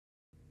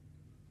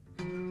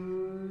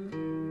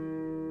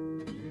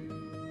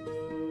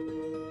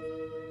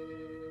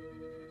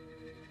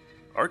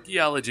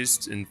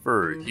Archaeologists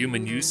infer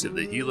human use of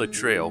the Gila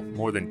Trail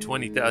more than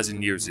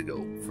 20,000 years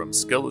ago from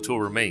skeletal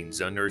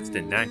remains unearthed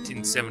in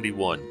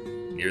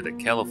 1971 near the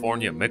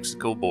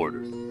California-Mexico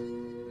border.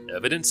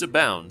 Evidence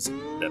abounds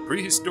that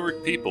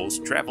prehistoric peoples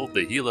traveled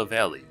the Gila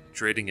Valley,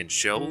 trading in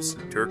shells,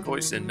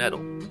 turquoise, and metal.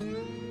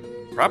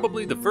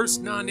 Probably the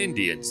first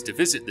non-Indians to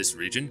visit this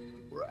region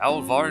were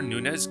Alvar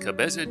Nunez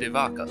Cabeza de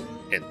Vaca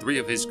and 3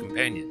 of his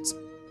companions.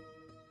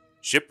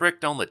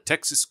 Shipwrecked on the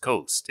Texas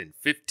coast in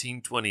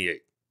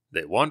 1528,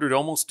 they wandered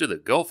almost to the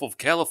Gulf of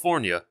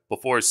California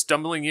before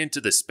stumbling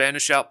into the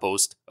Spanish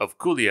outpost of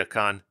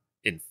Culiacan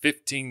in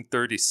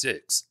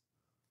 1536.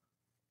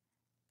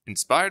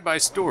 Inspired by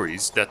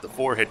stories that the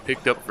 4 had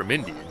picked up from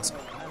Indians,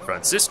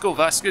 Francisco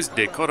Vázquez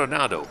de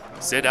Coronado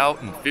set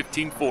out in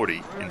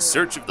 1540 in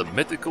search of the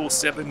mythical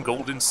 7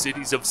 golden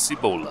cities of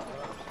Cibola.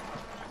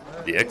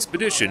 The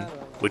expedition,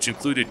 which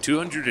included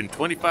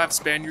 225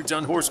 Spaniards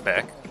on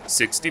horseback,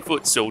 60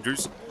 foot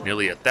soldiers,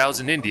 nearly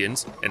 1,000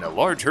 Indians, and a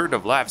large herd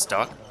of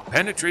livestock,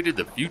 penetrated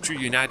the future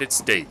United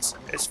States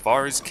as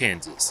far as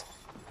Kansas.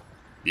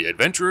 The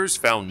adventurers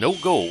found no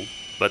gold,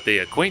 but they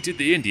acquainted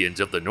the Indians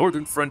of the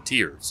northern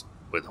frontiers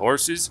with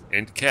horses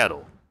and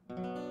cattle.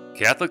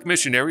 Catholic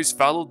missionaries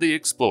followed the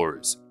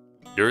explorers.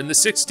 During the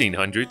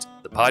 1600s,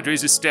 the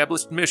Padres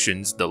established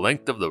missions the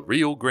length of the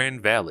Rio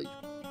Grande Valley.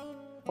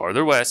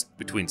 Farther west,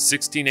 between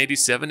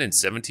 1687 and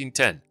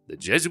 1710, the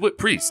Jesuit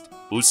priest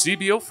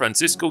Eusebio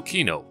Francisco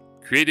Kino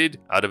created,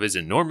 out of his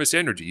enormous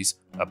energies,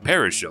 a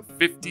parish of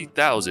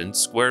 50,000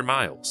 square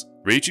miles,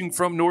 reaching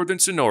from northern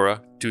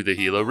Sonora to the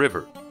Gila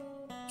River.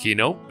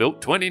 Kino built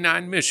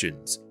 29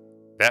 missions,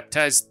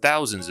 baptized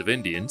thousands of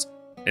Indians,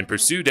 and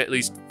pursued at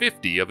least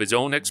 50 of his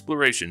own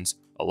explorations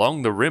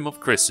along the rim of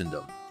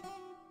Christendom.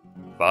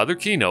 Father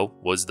Kino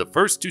was the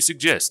first to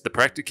suggest the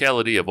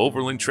practicality of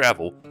overland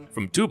travel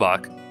from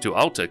Tubac to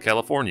Alta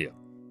California.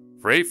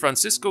 Fray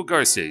Francisco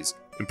Garces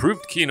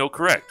proved Kino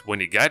correct when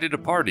he guided a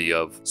party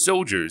of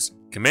soldiers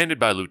commanded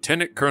by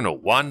Lieutenant Colonel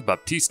Juan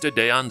Baptista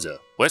de Anza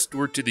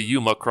westward to the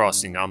Yuma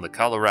crossing on the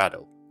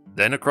Colorado,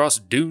 then across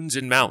dunes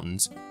and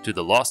mountains to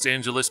the Los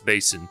Angeles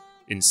Basin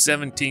in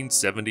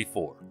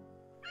 1774.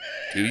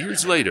 2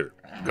 years later,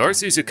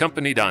 Garces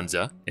accompanied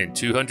Anza and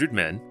 200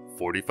 men,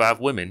 45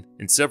 women,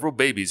 and several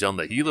babies on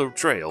the Gila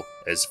Trail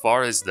as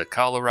far as the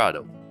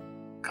Colorado.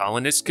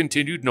 Colonists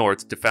continued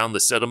north to found the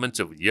settlements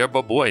of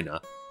Yerba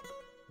Buena,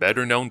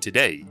 better known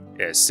today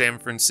as San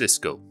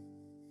Francisco.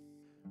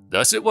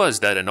 Thus it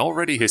was that an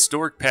already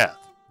historic path,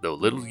 though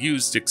little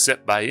used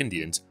except by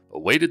Indians,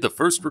 awaited the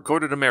first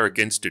recorded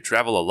Americans to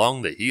travel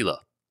along the Gila.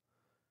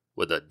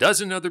 With a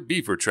dozen other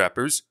beaver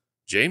trappers,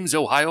 James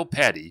Ohio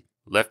Paddy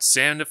left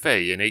Santa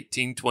Fe in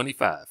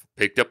 1825,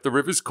 picked up the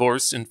river's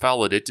course and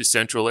followed it to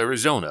central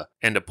Arizona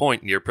and a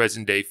point near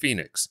present-day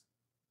Phoenix.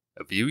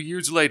 A few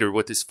years later,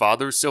 with his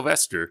father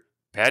Sylvester,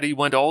 Paddy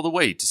went all the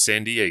way to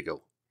San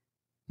Diego.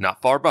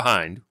 Not far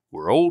behind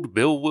were old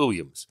Bill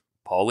Williams,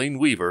 Pauline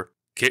Weaver,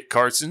 Kit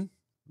Carson,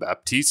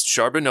 Baptiste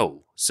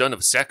Charbonneau, son of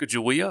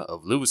Sacagawea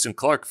of Lewis and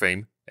Clark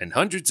fame, and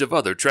hundreds of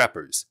other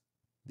trappers.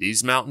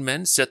 These mountain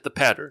men set the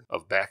pattern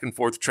of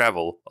back-and-forth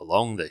travel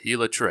along the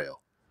Gila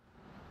Trail.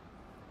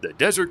 The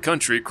desert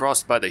country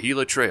crossed by the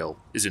Gila Trail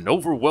is an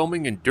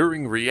overwhelming,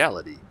 enduring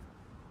reality.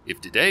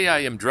 If today I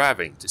am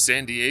driving to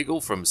San Diego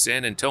from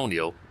San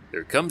Antonio,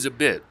 there comes a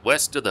bit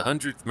west of the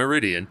 100th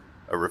meridian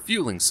a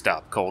refueling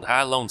stop called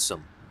High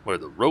Lonesome, where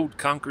the road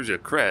conquers a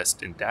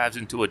crest and dives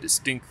into a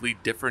distinctly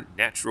different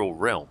natural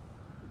realm.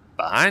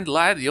 Behind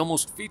lie the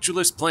almost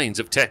featureless plains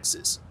of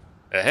Texas.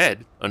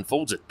 Ahead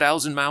unfolds a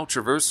 1,000-mile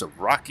traverse of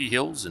rocky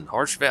hills and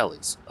harsh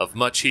valleys, of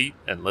much heat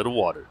and little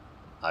water.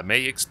 I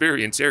may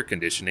experience air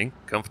conditioning,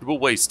 comfortable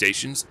way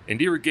stations,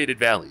 and irrigated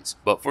valleys,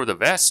 but for the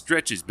vast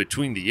stretches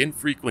between the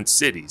infrequent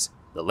cities,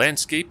 the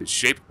landscape is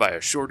shaped by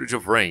a shortage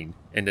of rain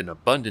and an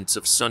abundance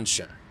of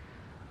sunshine.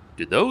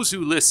 To those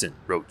who listen,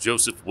 wrote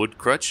Joseph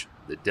Woodcrutch,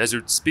 the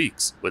desert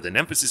speaks, with an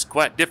emphasis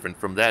quite different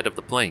from that of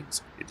the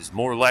plains. It is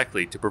more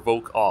likely to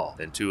provoke awe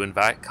than to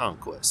invite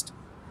conquest.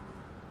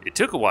 It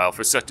took a while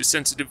for such a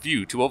sensitive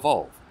view to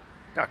evolve.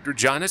 Dr.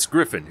 John S.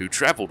 Griffin, who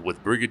traveled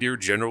with Brigadier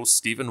General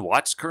Stephen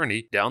Watts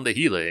Kearny down the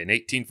Gila in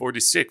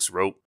 1846,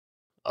 wrote,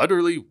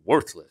 "Utterly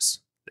worthless.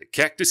 The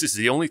cactus is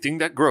the only thing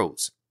that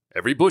grows.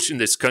 Every bush in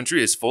this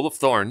country is full of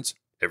thorns.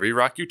 Every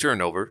rock you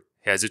turn over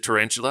has a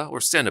tarantula or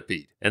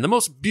centipede, and the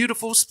most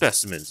beautiful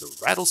specimens of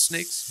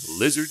rattlesnakes,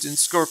 lizards, and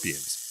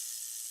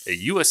scorpions." A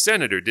U.S.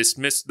 Senator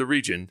dismissed the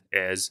region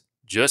as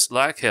just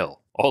like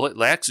hell. All it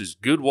lacks is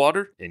good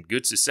water and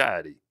good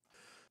society.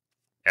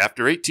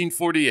 After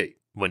 1848,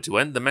 when to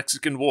end the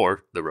Mexican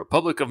War, the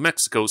Republic of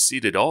Mexico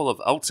ceded all of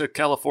Alta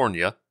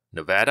California,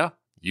 Nevada,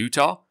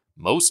 Utah,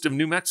 most of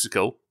New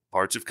Mexico,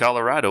 parts of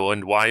Colorado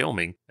and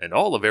Wyoming, and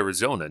all of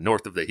Arizona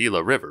north of the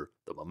Gila River,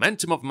 the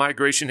momentum of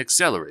migration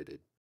accelerated.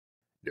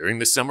 During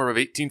the summer of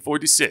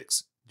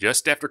 1846,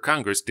 just after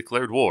Congress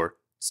declared war,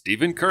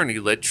 Stephen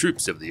Kearny led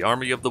troops of the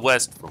Army of the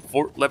West from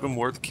Fort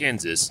Leavenworth,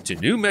 Kansas, to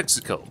New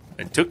Mexico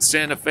and took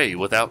Santa Fe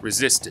without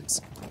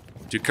resistance.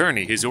 To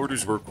Kearny, his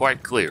orders were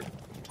quite clear.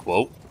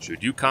 Quote,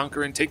 "Should you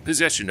conquer and take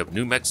possession of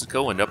New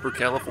Mexico and Upper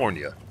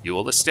California, you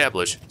will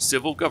establish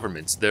civil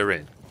governments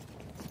therein."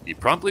 He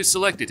promptly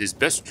selected his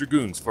best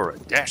dragoons for a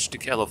dash to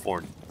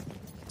California.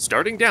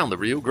 Starting down the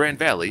Rio Grande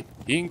Valley,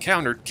 he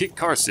encountered Kit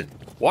Carson,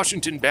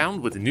 Washington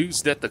bound with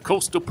news that the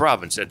coastal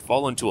province had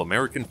fallen to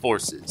American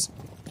forces.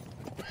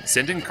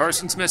 Sending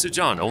Carson's message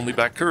on only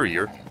by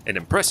courier and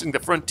impressing the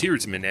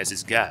frontiersman as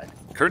his guide,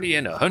 Kearny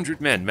and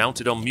 100 men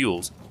mounted on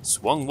mules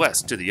swung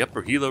west to the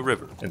upper Gila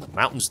River and the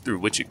mountains through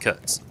which it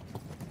cuts.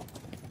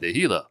 The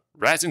Gila,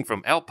 rising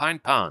from alpine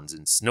ponds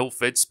and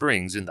snow-fed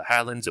springs in the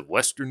highlands of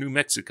western New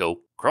Mexico,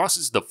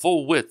 crosses the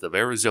full width of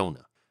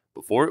Arizona.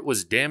 Before it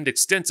was dammed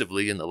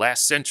extensively in the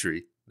last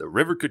century, the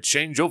river could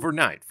change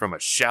overnight from a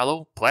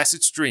shallow,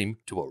 placid stream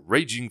to a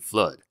raging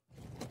flood.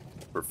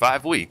 For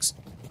 5 weeks,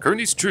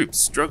 Kearny's troops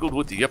struggled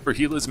with the upper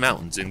Gila's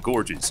mountains and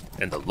gorges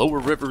and the lower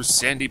river's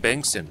sandy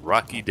banks and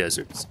rocky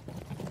deserts.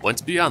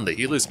 Once beyond the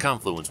Gila's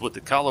confluence with the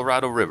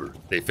Colorado River,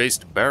 they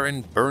faced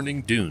barren,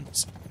 burning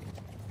dunes.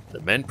 The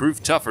men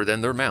proved tougher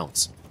than their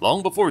mounts.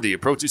 Long before the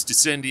approaches to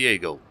San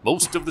Diego,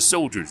 most of the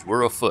soldiers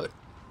were afoot.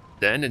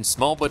 Then, in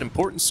small but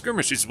important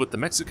skirmishes with the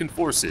Mexican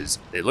forces,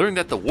 they learned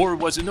that the war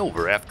wasn't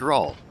over after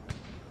all.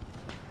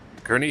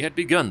 Kearny had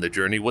begun the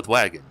journey with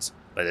wagons,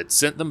 but had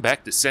sent them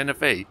back to Santa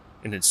Fe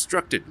and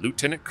instructed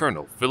Lieutenant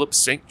Colonel Philip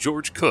St.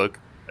 George Cook,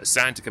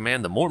 assigned to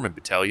command the Mormon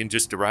battalion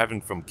just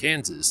arriving from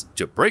Kansas,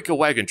 to break a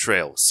wagon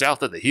trail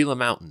south of the Gila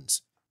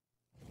Mountains.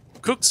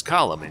 Cook's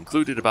column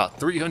included about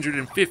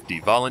 350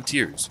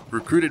 volunteers,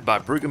 recruited by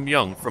Brigham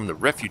Young from the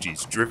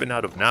refugees driven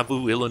out of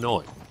Nauvoo,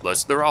 Illinois,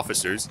 plus their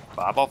officers,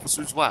 5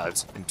 officers'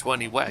 wives, and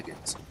 20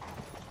 wagons.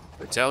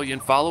 The battalion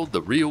followed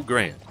the Rio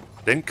Grande,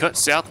 then cut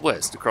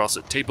southwest across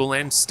a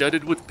tableland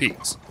studded with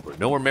peaks where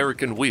no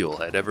American wheel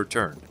had ever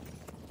turned.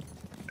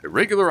 A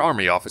regular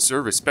army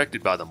officer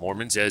respected by the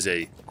Mormons as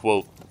a,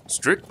 quote,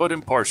 "strict but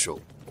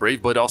impartial,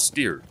 brave but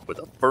austere, with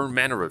a firm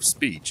manner of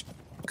speech,"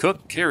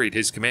 Cook carried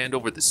his command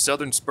over the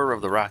southern spur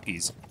of the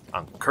Rockies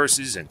on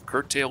curses and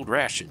curtailed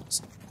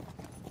rations.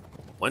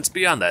 Once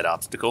beyond that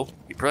obstacle,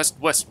 he pressed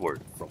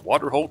westward from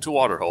waterhole to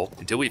waterhole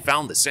until he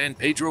found the San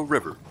Pedro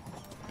River.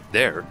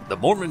 There, the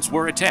Mormons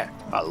were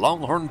attacked by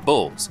longhorn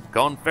bulls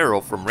gone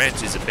feral from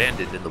ranches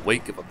abandoned in the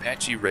wake of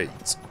Apache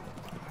raids.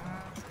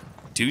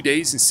 2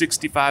 days and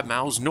 65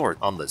 miles north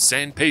on the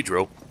San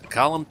Pedro, the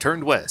column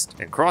turned west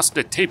and crossed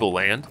a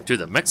tableland to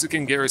the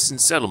Mexican garrison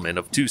settlement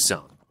of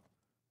Tucson.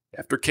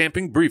 After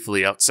camping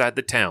briefly outside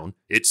the town,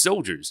 its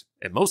soldiers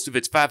and most of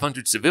its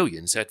 500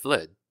 civilians had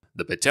fled.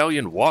 The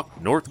battalion walked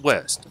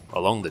northwest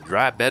along the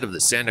dry bed of the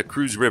Santa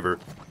Cruz River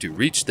to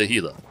reach the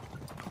Gila.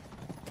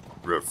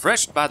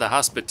 Refreshed by the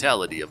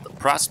hospitality of the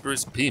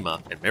prosperous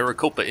Pima and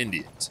Maricopa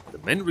Indians, the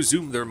men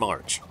resumed their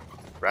march.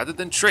 Rather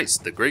than trace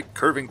the great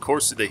curving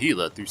course of the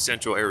Gila through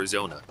central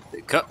Arizona,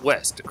 they cut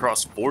west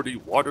across 40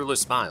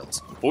 waterless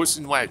miles,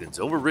 forcing wagons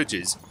over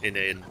ridges in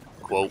an,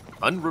 quote,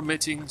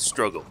 "unremitting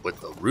struggle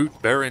with the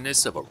rude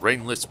barrenness of a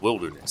rainless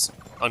wilderness,"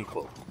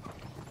 unquote.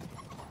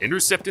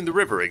 Intercepting the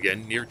river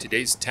again near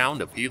today's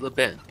town of Gila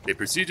Bend, they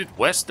proceeded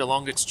west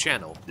along its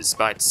channel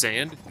despite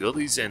sand,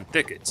 gullies, and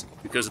thickets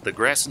because of the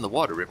grass and the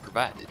water it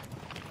provided.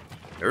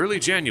 In early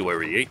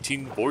January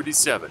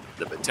 1847,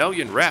 the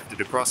battalion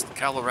rafted across the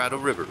Colorado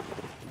River.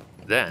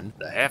 Then,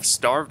 the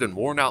half-starved and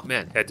worn-out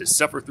men had to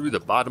suffer through the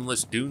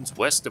bottomless dunes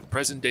west of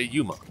present-day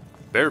Yuma.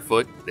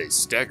 Barefoot, they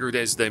staggered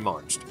as they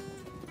marched.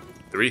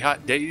 3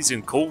 hot days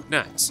and cold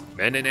nights,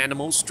 men and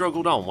animals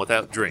struggled on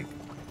without drink.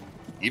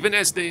 Even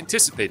as they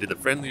anticipated the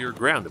friendlier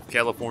ground of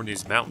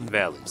California's mountain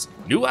valleys,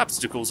 new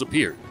obstacles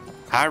appeared.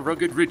 High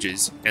rugged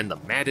ridges and the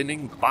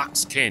maddening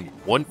Box Canyon,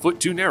 1 foot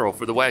too narrow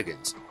for the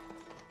wagons.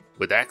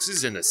 With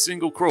axes and a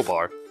single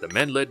crowbar, the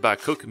men led by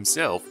Cook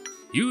himself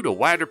hewed a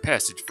wider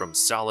passage from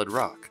solid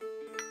rock.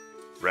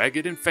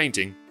 Ragged and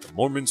fainting, the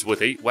Mormons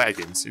with 8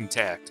 wagons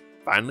intact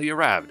finally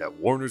arrived at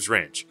Warner's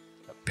Ranch,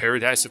 a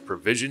paradise of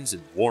provisions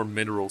and warm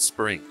mineral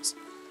springs.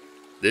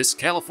 This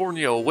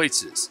California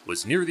oasis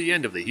was near the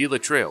end of the Gila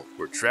Trail,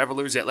 where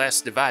travelers at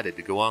last divided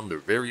to go on their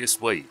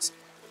various ways.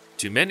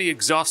 To many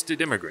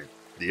exhausted immigrants,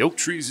 the oak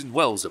trees and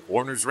wells of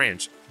Warner's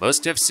Ranch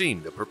must have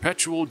seemed a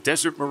perpetual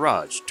desert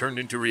mirage turned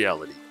into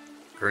reality.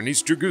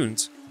 Kearny's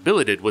dragoons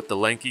billeted with the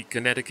lanky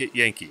Connecticut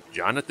Yankee,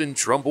 Jonathan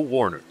Trumbull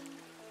Warner.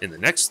 In the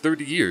next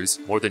 30 years,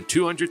 more than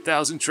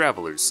 200,000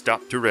 travelers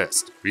stopped to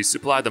rest,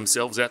 resupply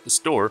themselves at the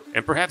store,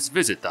 and perhaps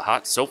visit the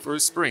hot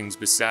sulphurous springs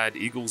beside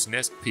Eagle's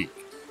Nest Peak.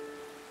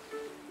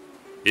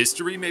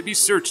 History may be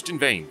searched in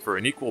vain for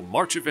an equal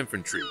march of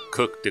infantry,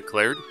 Cook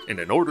declared in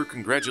an order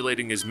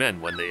congratulating his men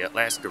when they at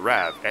last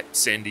arrived at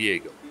San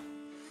Diego.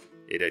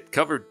 It had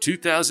covered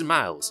 2,000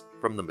 miles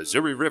from the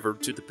Missouri River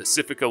to the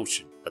Pacific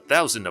Ocean,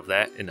 1,000 of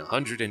that in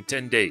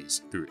 110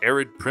 days through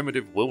arid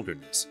primitive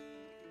wilderness.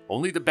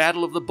 Only the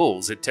Battle of the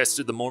Bulls had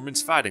tested the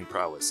Mormons' fighting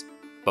prowess,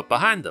 but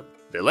behind them,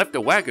 they left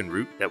a wagon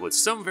route that with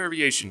some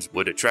variations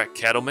would attract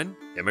cattlemen,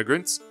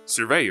 immigrants,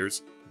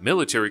 surveyors,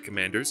 military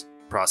commanders,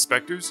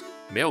 prospectors,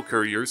 mail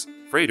couriers,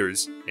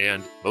 freighters,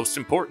 and, most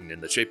important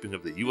in the shaping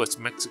of the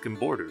U.S.-Mexican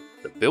border,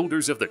 the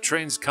builders of the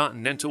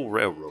Transcontinental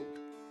Railroad.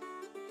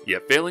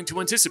 Yet failing to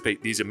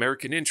anticipate these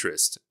American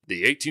interests,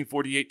 the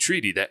 1848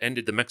 treaty that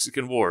ended the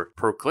Mexican War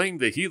proclaimed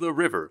the Gila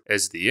River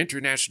as the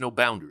international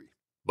boundary.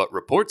 But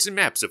reports and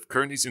maps of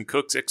Kearny's and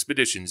Cook's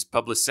expeditions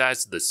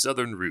publicized the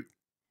southern route.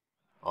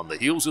 On the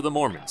heels of the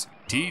Mormons,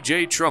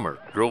 T.J. Trummer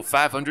drove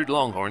 500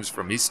 Longhorns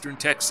from eastern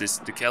Texas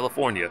to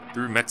California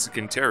through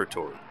Mexican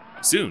territory.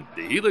 Soon,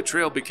 the Gila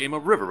Trail became a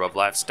river of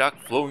livestock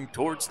flowing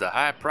towards the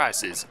high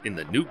prices in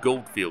the new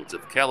gold fields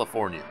of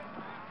California.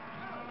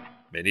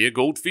 Many a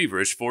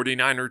gold-feverish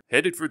 49er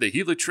headed for the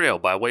Gila Trail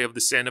by way of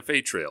the Santa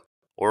Fe Trail,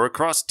 or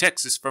across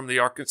Texas from the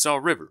Arkansas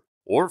River,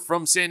 or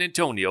from San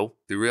Antonio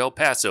through El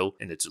Paso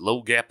and its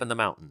low gap in the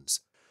mountains.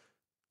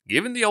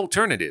 Given the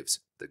alternatives,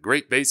 the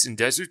Great Basin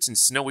deserts and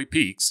snowy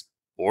peaks,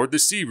 or the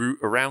sea route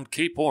around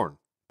Cape Horn,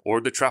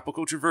 or the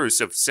tropical traverse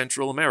of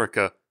Central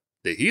America,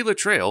 the Gila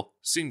Trail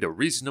seemed a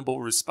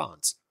reasonable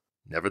response.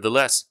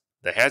 Nevertheless,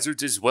 the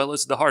hazards as well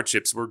as the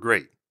hardships were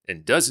great,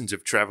 and dozens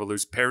of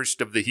travelers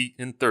perished of the heat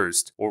and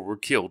thirst or were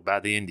killed by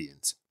the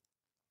Indians.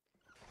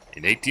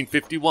 In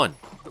 1851,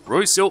 the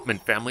Royce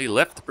Oatman family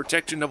left the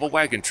protection of a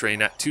wagon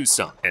train at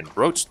Tucson and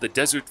broached the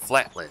desert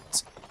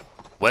flatlands.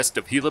 West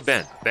of Gila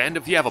Bend, a band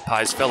of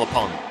Yavapais fell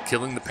upon them,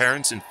 killing the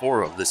parents and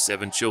 4 of the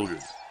 7 children.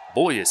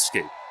 Boy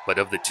escaped, but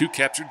of the 2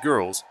 captured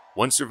girls,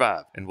 1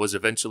 survived and was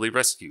eventually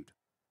rescued.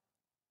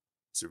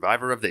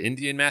 Survivor of the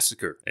Indian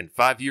Massacre and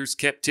 5 years'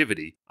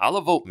 captivity,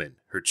 Olive Oatman,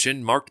 her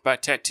chin marked by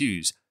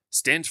tattoos,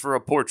 stands for a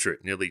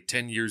portrait nearly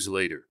 10 years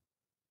later.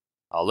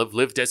 Olive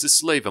lived as a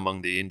slave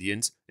among the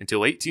Indians until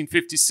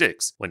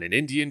 1856, when an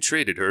Indian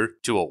traded her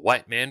to a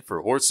white man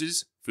for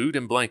horses, food,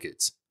 and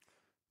blankets.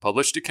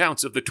 Published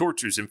accounts of the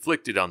tortures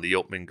inflicted on the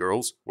Oatman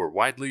girls were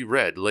widely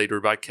read later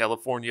by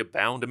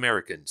California-bound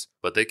Americans,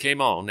 but they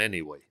came on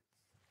anyway.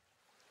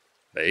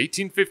 By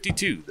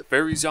 1852, the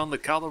ferries on the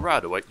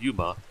Colorado at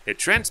Yuma had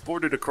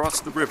transported across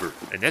the river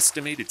an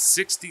estimated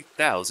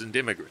 60,000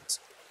 immigrants,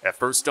 at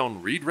first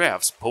on reed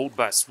rafts pulled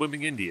by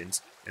swimming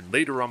Indians and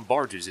later on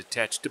barges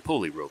attached to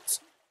pulley ropes.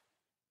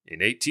 In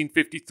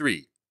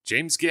 1853,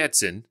 James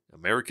Gadsden,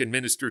 American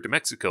minister to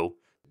Mexico,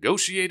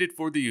 negotiated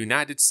for the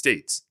United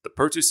States the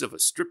purchase of a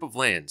strip of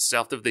land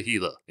south of the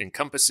Gila,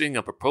 encompassing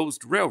a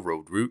proposed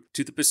railroad route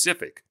to the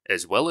Pacific,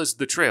 as well as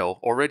the trail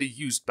already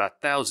used by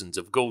thousands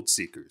of gold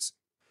seekers.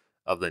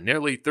 Of the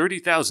nearly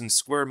 30,000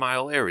 square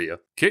mile area,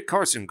 Kit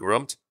Carson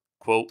grumped,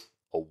 quote,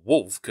 "A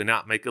wolf could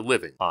not make a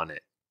living on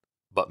it."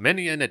 But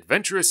many an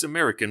adventurous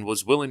American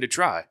was willing to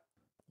try.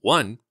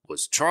 One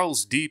was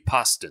Charles D.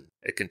 Poston,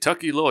 a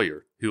Kentucky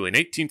lawyer who in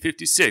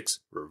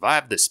 1856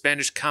 revived the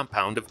Spanish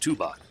compound of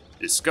Tubac,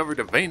 discovered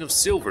a vein of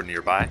silver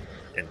nearby,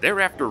 and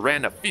thereafter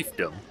ran a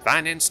fiefdom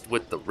financed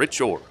with the rich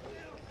ore.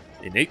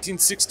 In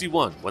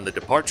 1861, when the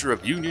departure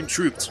of Union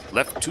troops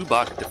left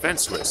Tubac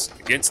defenseless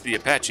against the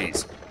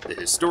Apaches, the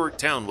historic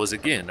town was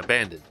again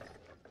abandoned.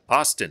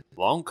 Poston,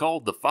 long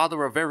called the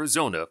Father of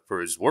Arizona for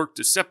his work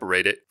to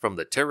separate it from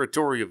the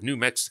territory of New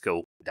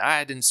Mexico,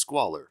 died in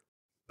squalor.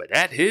 But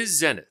at his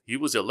zenith, he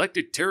was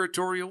elected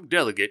territorial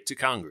delegate to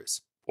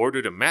Congress,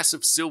 ordered a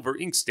massive silver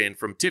inkstand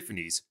from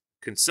Tiffany's,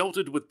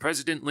 consulted with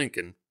President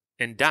Lincoln,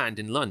 and dined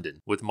in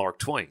London with Mark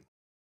Twain.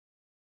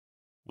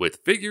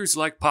 With figures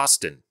like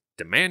Poston,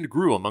 demand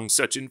grew among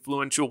such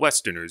influential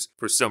Westerners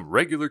for some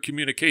regular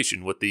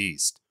communication with the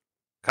East.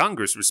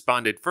 Congress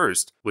responded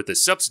first with a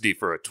subsidy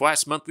for a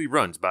twice-monthly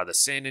runs by the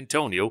San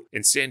Antonio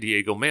and San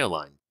Diego Mail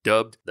Line,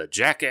 dubbed the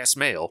Jackass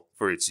Mail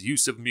for its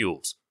use of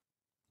mules.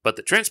 But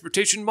the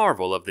transportation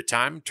marvel of the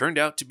time turned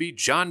out to be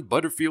John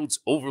Butterfield's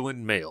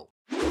Overland Mail.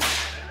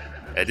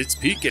 At its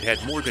peak, it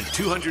had more than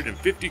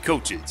 250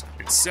 coaches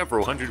and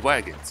several hundred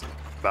wagons,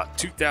 about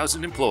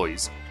 2,000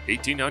 employees,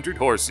 1,800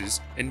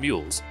 horses and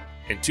mules,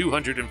 and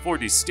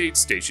 240 stage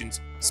stations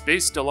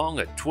spaced along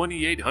a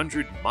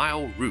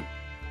 2,800-mile route.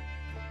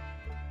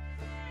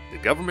 The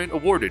government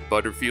awarded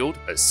Butterfield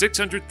a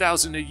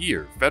 $600,000 a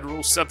year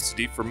federal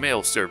subsidy for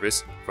mail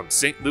service from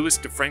St. Louis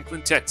to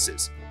Franklin,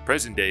 Texas,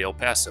 present-day El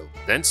Paso,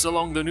 thence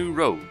along the new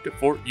road to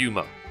Fort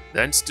Yuma,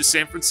 thence to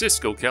San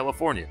Francisco,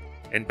 California,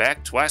 and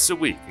back twice a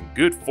week in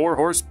good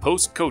 4-horse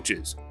post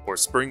coaches or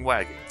spring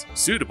wagons,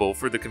 suitable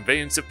for the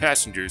conveyance of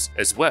passengers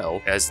as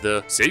well as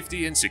the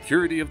safety and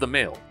security of the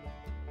mail.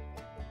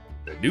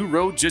 The new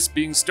road just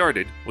being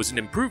started was an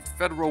improved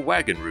federal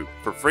wagon route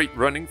for freight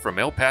running from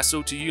El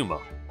Paso to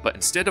Yuma, but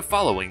instead of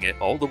following it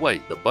all the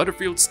way, the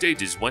Butterfield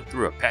stages went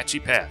through Apache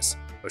Pass,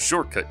 a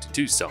shortcut to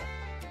Tucson.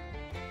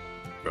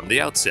 From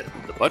the outset,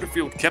 the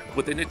Butterfield kept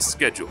within its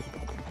schedule.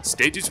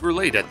 Stages were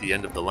laid at the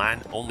end of the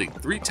line only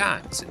 3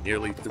 times in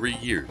nearly 3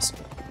 years.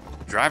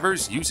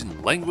 Drivers,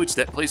 using language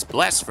that placed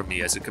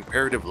blasphemy as a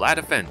comparative light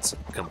offense,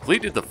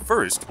 completed the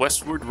first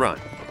westward run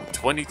in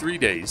 23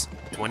 days,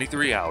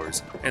 23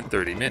 hours, and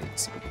 30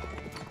 minutes.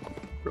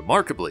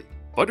 Remarkably,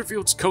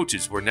 Butterfield's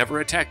coaches were never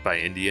attacked by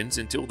Indians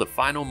until the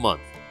final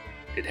month.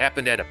 It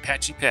happened at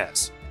Apache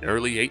Pass in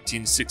early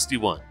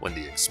 1861, when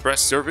the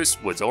express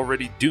service was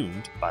already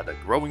doomed by the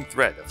growing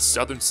threat of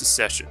Southern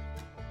secession.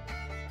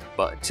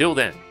 But until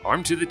then,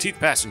 armed-to-the-teeth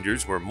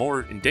passengers were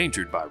more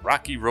endangered by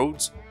rocky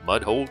roads,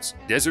 mud holes,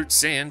 desert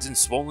sands, and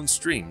swollen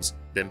streams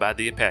than by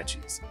the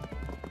Apaches.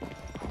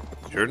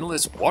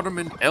 Journalist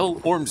Waterman L.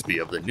 Ormsby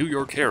of the New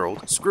York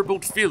Herald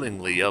scribbled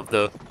feelingly of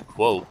the,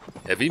 quote,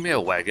 heavy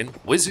mail wagon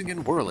whizzing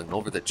and whirling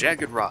over the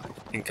jagged rock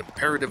in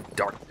comparative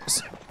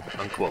darkness,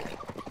 unquote.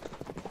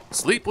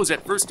 Sleep was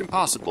at first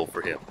impossible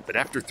for him, but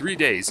after 3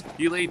 days,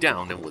 he lay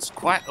down and was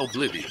quite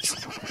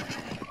oblivious.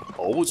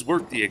 Always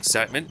worked the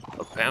excitement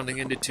of pounding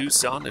into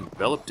Tucson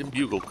enveloped in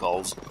bugle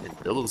calls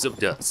and billows of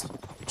dust,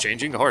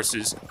 changing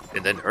horses,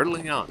 and then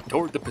hurtling on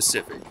toward the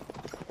Pacific.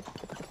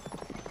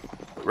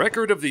 The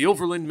record of the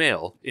overland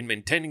mail in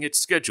maintaining its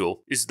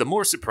schedule is the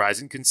more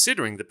surprising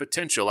considering the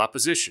potential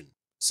opposition.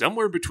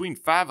 Somewhere between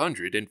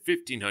 500 and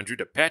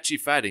 1,500 Apache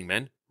fighting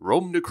men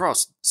roamed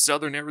across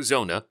southern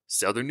Arizona,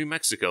 southern New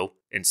Mexico,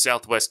 and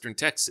southwestern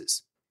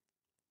Texas.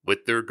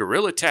 With their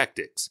guerrilla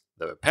tactics,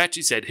 the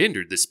Apaches had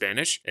hindered the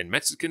Spanish and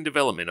Mexican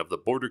development of the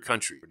border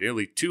country for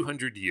nearly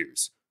 200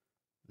 years.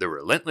 Their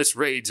relentless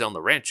raids on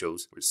the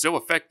ranchos were so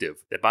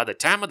effective that by the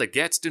time of the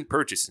Gadsden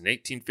Purchase in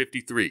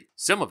 1853,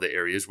 some of the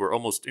areas were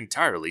almost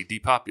entirely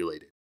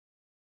depopulated.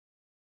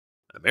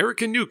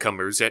 American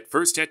newcomers at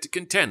first had to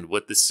contend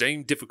with the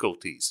same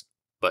difficulties,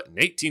 but in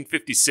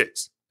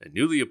 1856, a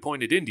newly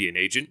appointed Indian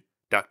agent,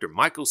 Dr.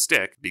 Michael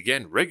Steck,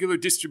 began regular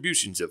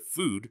distributions of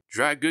food,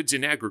 dry goods,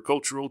 and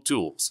agricultural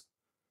tools.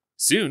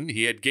 Soon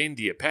he had gained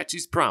the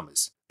Apaches'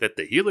 promise that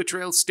the Gila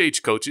Trail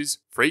stagecoaches,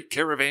 freight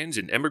caravans,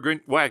 and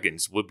emigrant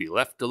wagons would be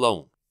left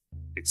alone.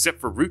 Except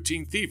for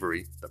routine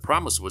thievery, the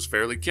promise was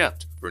fairly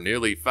kept for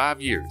nearly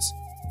 5 years.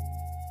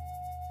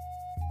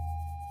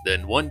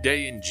 Then one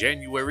day in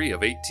January of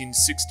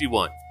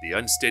 1861, the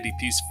unsteady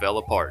peace fell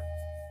apart.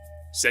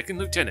 Second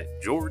Lieutenant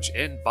George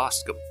N.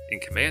 Boscombe, in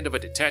command of a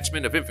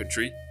detachment of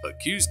infantry,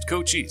 accused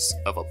Cochise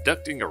of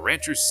abducting a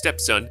rancher's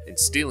stepson and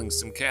stealing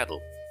some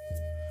cattle.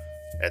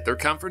 At their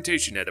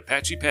confrontation at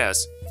Apache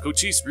Pass,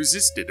 Cochise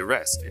resisted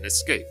arrest and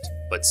escaped,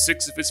 but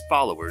 6 of his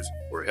followers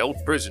were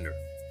held prisoner.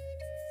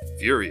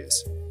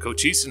 Furious,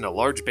 Cochise and a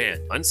large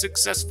band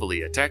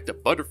unsuccessfully attacked a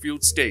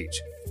Butterfield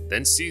stage,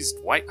 then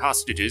seized white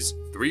hostages,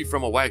 3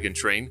 from a wagon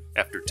train,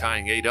 after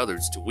tying 8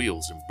 others to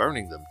wheels and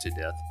burning them to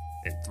death,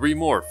 and 3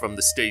 more from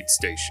the stage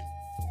station.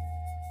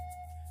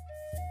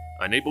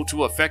 Unable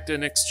to effect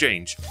an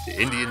exchange,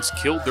 the Indians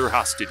killed their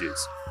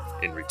hostages.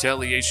 In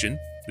retaliation,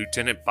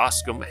 Lieutenant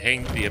Boscombe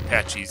hanged the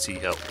Apaches he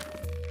held.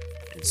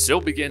 And so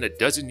began a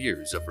dozen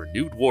years of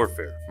renewed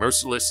warfare,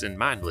 merciless and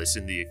mindless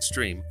in the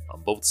extreme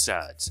on both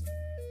sides.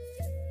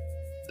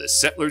 The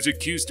settlers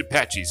accused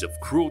Apaches of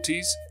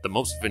cruelties, the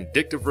most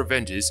vindictive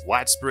revenges,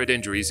 widespread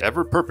injuries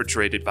ever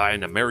perpetrated by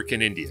an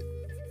American Indian.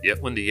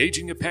 Yet when the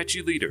aging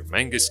Apache leader,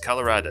 Mangus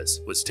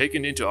Coloradas, was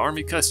taken into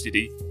army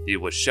custody, he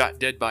was shot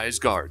dead by his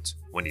guards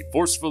when he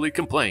forcefully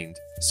complained,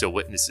 so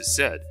witnesses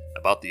said,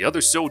 about the other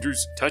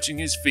soldiers touching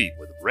his feet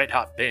with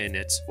red-hot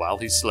bayonets while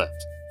he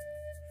slept.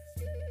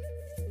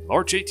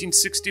 March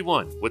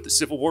 1861, with the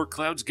Civil War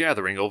clouds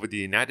gathering over the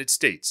United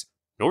States,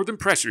 northern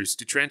pressures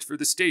to transfer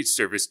the stage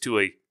service to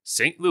a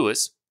St.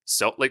 Louis,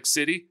 Salt Lake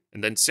City,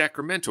 and then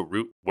Sacramento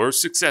route were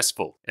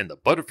successful, and the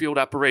Butterfield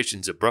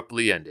operations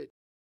abruptly ended.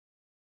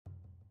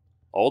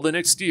 All the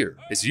next year,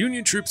 as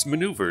Union troops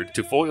maneuvered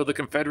to foil the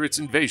Confederates'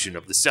 invasion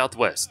of the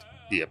Southwest,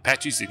 the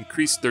Apaches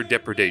increased their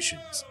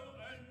depredations.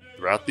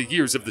 Throughout the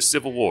years of the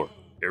Civil War,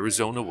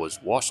 Arizona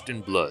was washed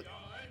in blood.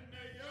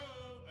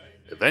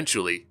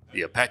 Eventually,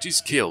 the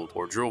Apaches killed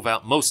or drove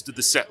out most of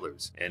the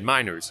settlers and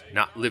miners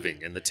not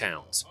living in the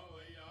towns.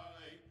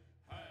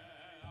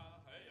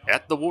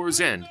 At the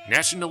war's end,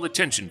 national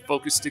attention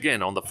focused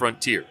again on the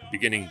frontier,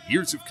 beginning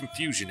years of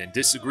confusion and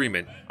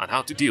disagreement on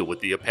how to deal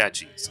with the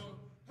Apaches.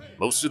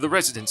 Most of the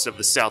residents of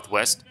the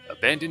Southwest,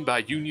 abandoned by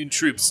Union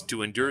troops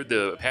to endure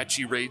the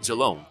Apache raids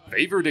alone,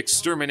 favored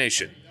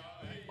extermination.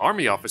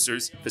 Army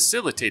officers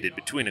facilitated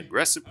between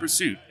aggressive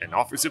pursuit and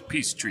offers of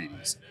peace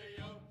treaties.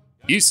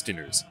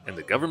 Easterners and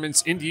the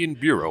government's Indian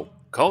Bureau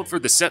called for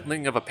the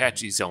settling of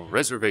Apaches on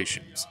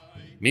reservations.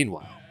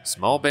 Meanwhile,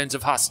 small bands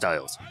of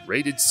hostiles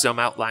raided some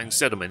outlying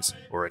settlements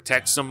or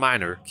attacked some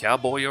miner,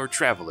 cowboy, or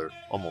traveler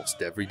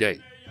almost every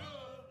day.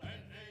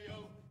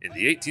 In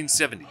the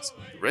 1870s,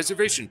 the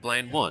reservation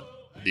plan won.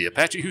 The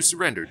Apache who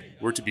surrendered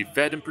were to be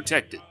fed and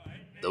protected.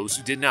 Those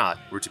who did not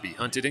were to be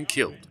hunted and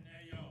killed.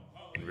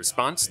 In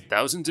response,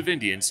 thousands of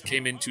Indians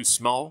came into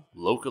small,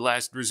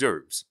 localized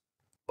reserves.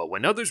 But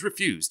when others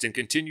refused and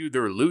continued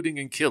their looting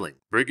and killing,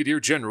 Brigadier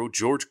General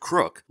George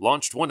Crook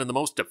launched one of the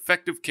most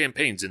effective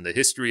campaigns in the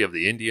history of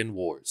the Indian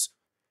Wars.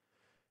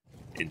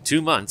 In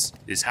 2 months,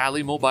 his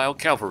highly mobile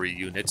cavalry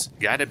units,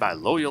 guided by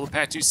loyal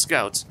Apache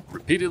scouts,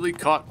 repeatedly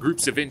caught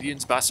groups of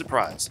Indians by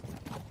surprise.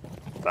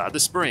 By the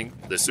spring,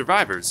 the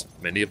survivors,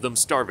 many of them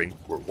starving,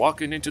 were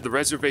walking into the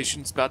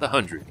reservations by the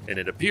hundred, and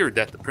it appeared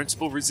that the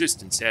principal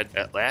resistance had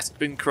at last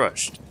been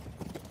crushed.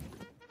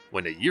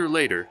 When a year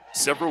later,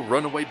 several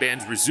runaway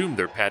bands resumed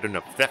their pattern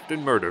of theft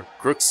and murder,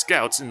 Crook's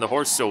scouts and the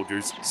horse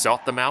soldiers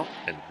sought them out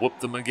and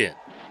whooped them again.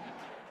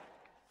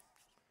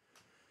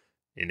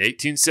 In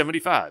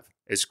 1875,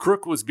 as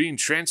Crook was being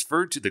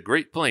transferred to the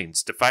Great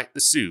Plains to fight the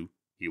Sioux,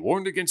 he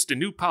warned against a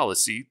new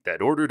policy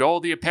that ordered all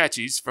the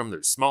Apaches from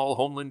their small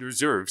homeland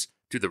reserves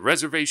to the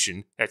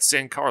reservation at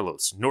San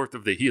Carlos, north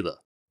of the Gila.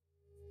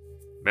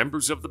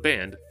 Members of the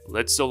band,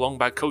 led so long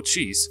by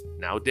Cochise,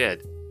 now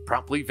dead,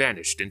 promptly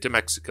vanished into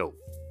Mexico.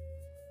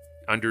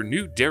 Under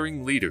new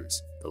daring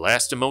leaders, the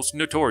last and most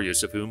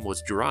notorious of whom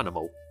was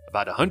Geronimo,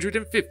 about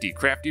 150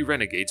 crafty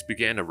renegades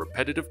began a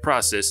repetitive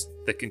process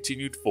that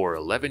continued for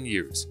 11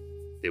 years.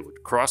 They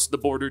would cross the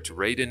border to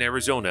raid in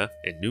Arizona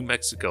and New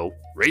Mexico,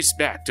 race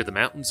back to the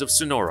mountains of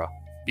Sonora,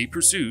 be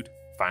pursued,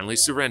 finally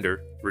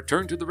surrender,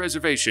 return to the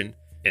reservation,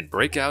 and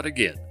break out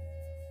again.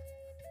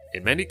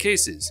 In many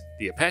cases,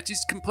 the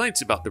Apaches'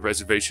 complaints about the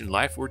reservation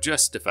life were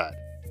justified.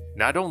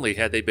 Not only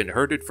had they been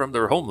herded from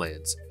their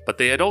homelands, but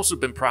they had also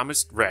been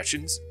promised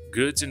rations,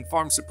 goods, and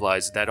farm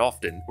supplies that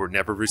often were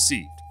never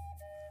received.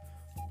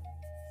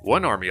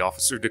 One Army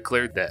officer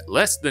declared that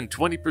less than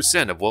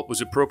 20% of what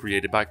was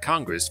appropriated by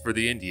Congress for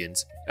the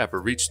Indians ever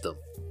reached them,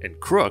 and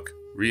Crook,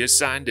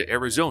 reassigned to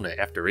Arizona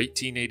after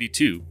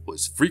 1882,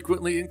 was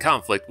frequently in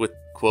conflict with,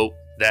 quote,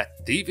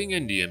 that thieving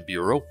Indian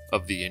Bureau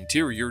of the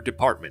Interior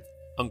Department,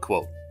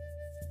 unquote.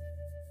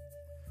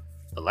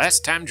 The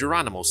last time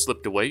Geronimo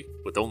slipped away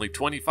with only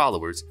 20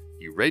 followers,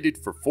 he raided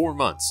for 4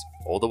 months,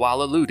 all the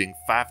while eluding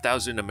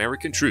 5,000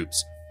 American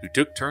troops who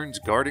took turns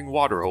guarding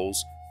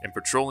waterholes and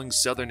patrolling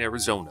southern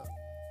Arizona.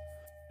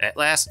 At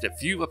last, a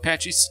few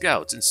Apache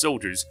scouts and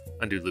soldiers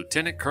under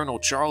Lieutenant Colonel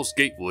Charles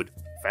Gatewood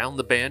found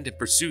the band and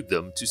pursued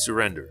them to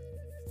surrender.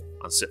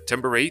 On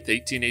September 8,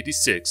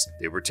 1886,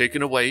 they were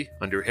taken away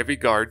under heavy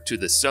guard to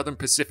the Southern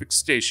Pacific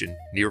Station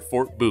near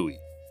Fort Bowie.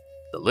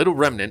 The little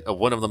remnant of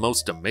one of the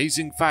most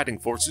amazing fighting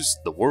forces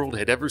the world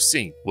had ever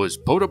seen was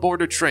put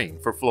aboard a train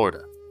for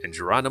Florida, and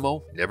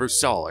Geronimo never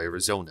saw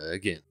Arizona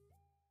again.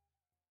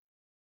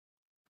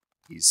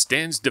 He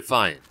stands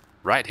defiant,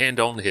 right hand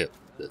on hip,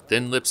 the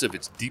thin lips of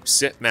its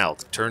deep-set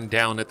mouth turned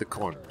down at the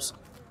corners.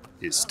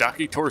 His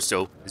stocky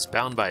torso is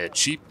bound by a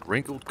cheap,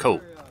 wrinkled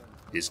coat.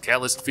 His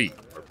calloused feet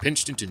are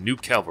pinched into new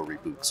cavalry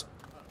boots.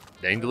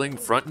 Dangling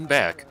front and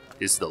back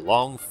is the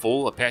long,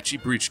 full Apache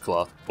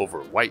breechcloth over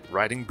white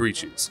riding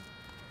breeches.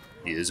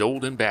 He is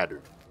old and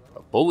battered.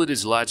 A bullet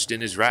is lodged in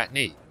his right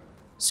knee.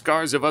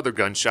 Scars of other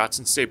gunshots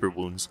and saber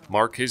wounds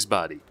mark his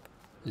body.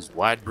 His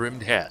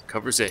wide-brimmed hat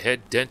covers a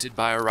head dented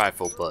by a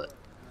rifle butt.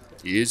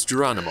 He is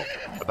Geronimo,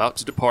 about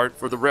to depart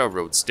for the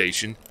railroad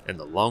station and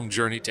the long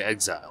journey to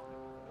exile.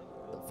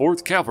 The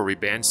 4th Cavalry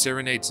Band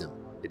serenades him.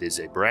 It is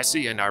a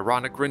brassy and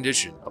ironic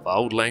rendition of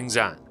Auld Lang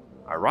Syne.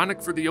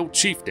 Ironic for the old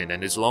chieftain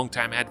and his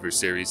longtime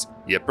adversaries,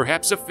 yet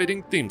perhaps a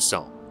fitting theme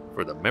song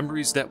for the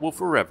memories that will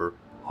forever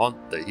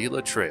haunt the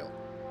Gila Trail.